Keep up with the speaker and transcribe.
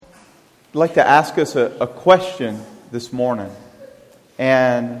I'd like to ask us a question this morning.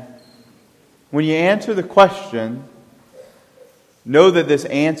 And when you answer the question, know that this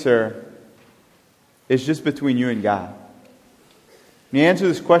answer is just between you and God. When you answer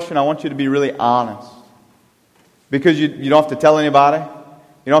this question, I want you to be really honest. Because you don't have to tell anybody.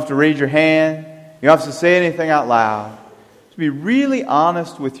 You don't have to raise your hand. You don't have to say anything out loud. To be really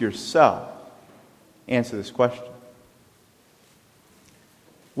honest with yourself, answer this question.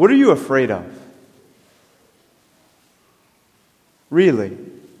 What are you afraid of? Really?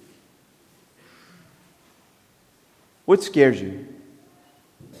 What scares you?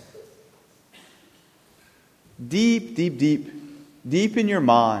 Deep, deep, deep, deep in your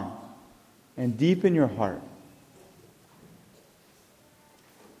mind and deep in your heart.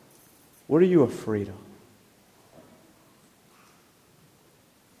 What are you afraid of?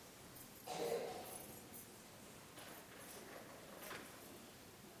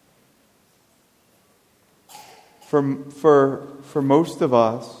 For most of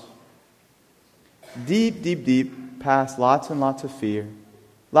us, deep, deep, deep, past lots and lots of fear,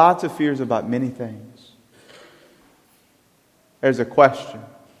 lots of fears about many things, there's a question.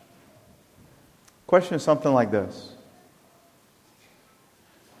 The question is something like this.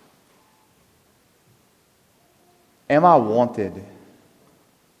 Am I wanted?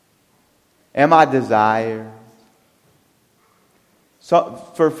 Am I desired? So,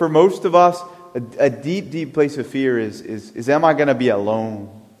 for most of us, a deep, deep place of fear is am I going to be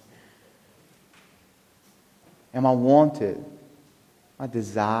alone? Am I wanted? Am I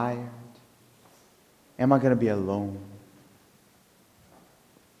desired? Am I going to be alone?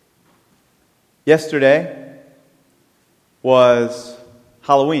 Yesterday was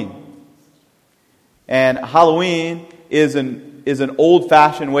Halloween. And Halloween is an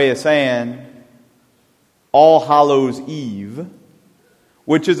old-fashioned way of saying All Hallows Eve,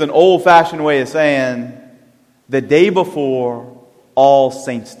 which is an old-fashioned way of saying the day before All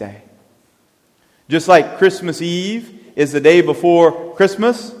Saints' Day. Just like Christmas Eve is the day before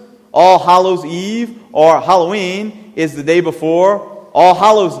Christmas, All Hallows Eve or Halloween is the day before All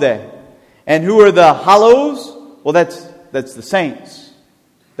Hallows Day. And who are the Hallows? Well, that's the saints.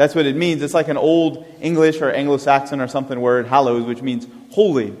 That's what it means. It's like an old English or Anglo-Saxon or something word, hallows, which means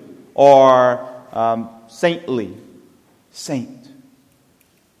holy or saintly, saint.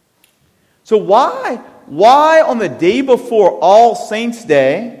 So why on the day before All Saints'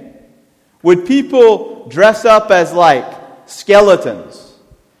 Day would people dress up as like skeletons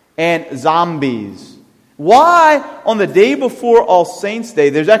and zombies? Why on the day before All Saints' Day?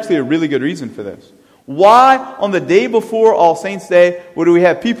 There's actually a really good reason for this. Why on the day before All Saints' Day would we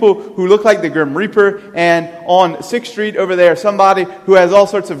have people who look like the Grim Reaper, and on 6th Street over there somebody who has all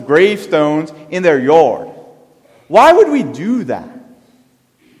sorts of gravestones in their yard? Why would we do that?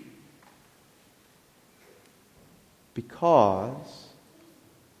 Because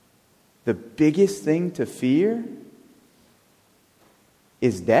the biggest thing to fear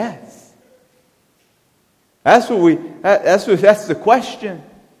is death. That's the question.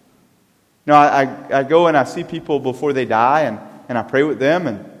 You know, I go and I see people before they die, and I pray with them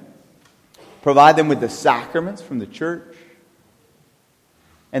and provide them with the sacraments from the church.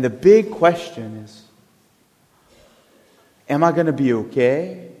 And the big question is, am I going to be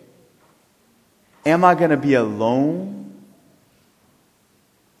okay? Am I going to be alone?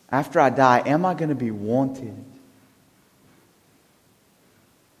 After I die, am I going to be wanted?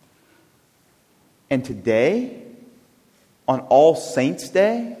 And today, on All Saints'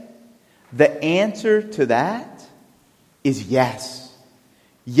 Day, the answer to that is yes.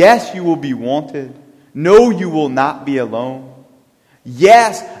 Yes, you will be wanted. No, you will not be alone.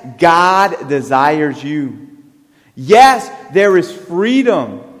 Yes, God desires you. Yes, there is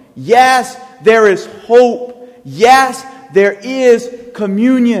freedom. Yes, there is hope. Yes, there is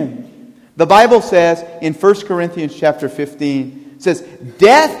communion. The Bible says in 1 Corinthians chapter 15, it says,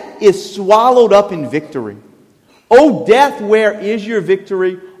 death is swallowed up in victory. O death, where is your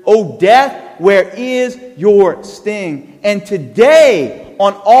victory? O death, where is your sting? And today,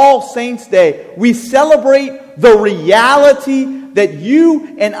 on All Saints' Day, we celebrate the reality that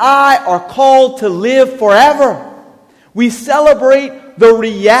you and I are called to live forever. We celebrate the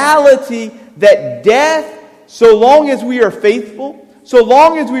reality that death, so long as we are faithful, so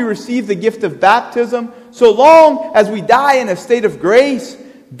long as we receive the gift of baptism, so long as we die in a state of grace,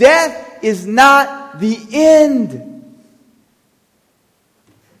 death is not the end.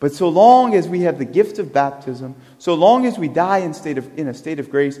 But so long as we have the gift of baptism, so long as we die in a state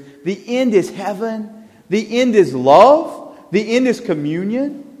of grace, the end is heaven, the end is love, the end is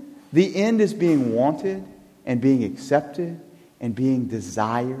communion, the end is being wanted and being accepted and being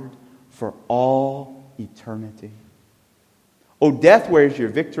desired for all eternity. O death, where is your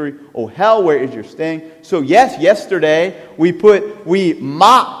victory? O hell, where is your sting? So yes, yesterday we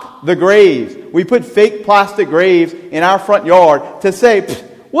mocked the graves. We put fake plastic graves in our front yard to say,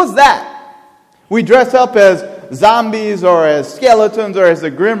 what's that? We dress up as zombies or as skeletons or as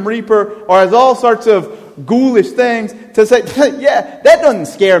the Grim Reaper or as all sorts of ghoulish things to say, yeah, that doesn't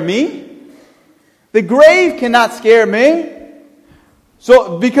scare me. The grave cannot scare me.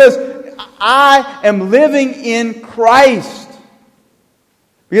 So, because I am living in Christ.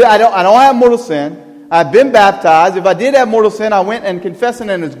 Because I don't have mortal sin. I've been baptized. If I did have mortal sin, I went and confessed it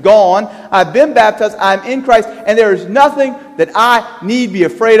and it's gone. I've been baptized. I'm in Christ. And there is nothing that I need be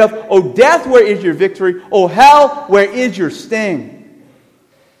afraid of. O death, where is your victory? O hell, where is your sting?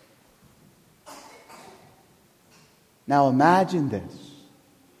 Now imagine this.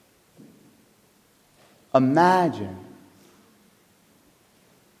 Imagine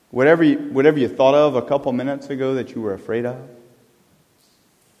whatever you thought of a couple minutes ago that you were afraid of.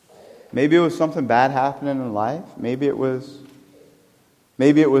 Maybe it was something bad happening in life. Maybe it was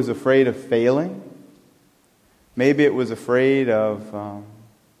afraid of failing. Maybe it was afraid of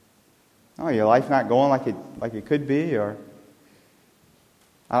your life not going like it could be, or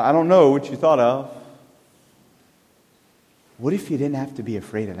I don't know what you thought of. What if you didn't have to be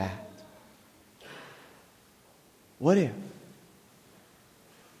afraid of that? What if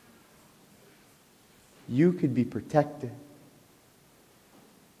you could be protected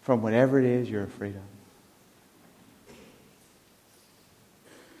from whatever it is you're afraid of?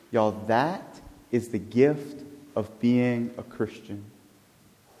 Y'all, that is the gift of being a Christian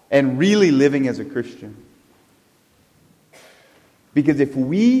and really living as a Christian. Because if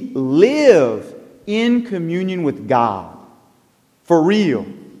we live in communion with God, for real,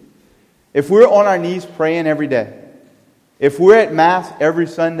 if we're on our knees praying every day, if we're at Mass every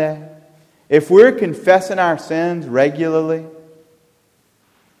Sunday, if we're confessing our sins regularly,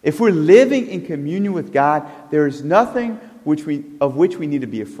 if we're living in communion with God, there is nothing of which we need to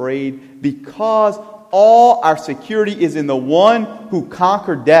be afraid, because all our security is in the one who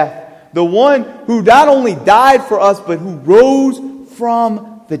conquered death, the one who not only died for us, but who rose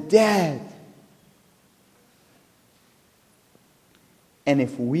from the dead. And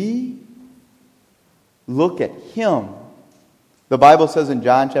if we look at Him, the Bible says in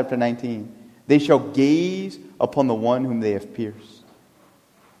John chapter 19, they shall gaze upon the one whom they have pierced.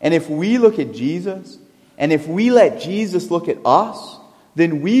 And if we look at Jesus, and if we let Jesus look at us,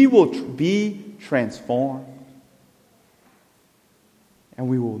 then we will be transformed. And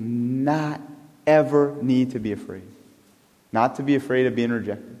we will not ever need to be afraid. Not to be afraid of being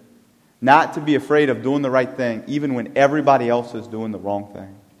rejected. Not to be afraid of doing the right thing, even when everybody else is doing the wrong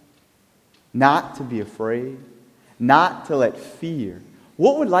thing. Not to be afraid. Not to let fear.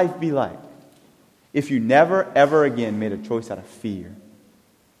 What would life be like if you never, ever again made a choice out of fear?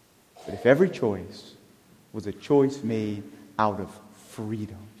 But if every choice was a choice made out of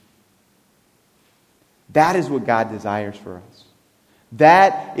freedom. That is what God desires for us.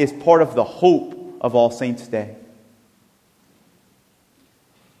 That is part of the hope of All Saints' Day.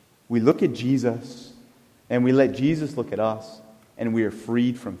 We look at Jesus, and we let Jesus look at us, and we are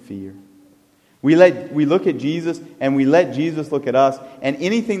freed from fear. We look at Jesus, and we let Jesus look at us, and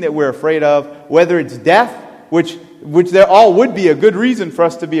anything that we're afraid of, whether it's death, which there all would be a good reason for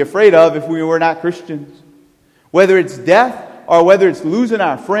us to be afraid of if we were not Christians. Whether it's death, or whether it's losing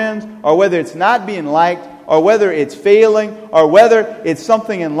our friends, or whether it's not being liked, or whether it's failing, or whether it's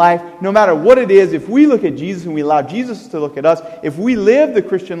something in life, no matter what it is, if we look at Jesus and we allow Jesus to look at us, if we live the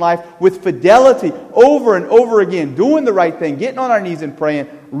Christian life with fidelity over and over again, doing the right thing, getting on our knees and praying,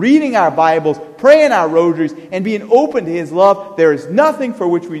 reading our Bibles, praying our rosaries, and being open to His love, there is nothing for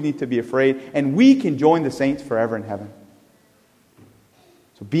which we need to be afraid, and we can join the saints forever in heaven.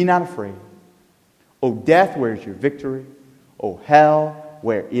 So be not afraid. O death, where is your victory? O hell,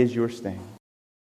 where is your sting?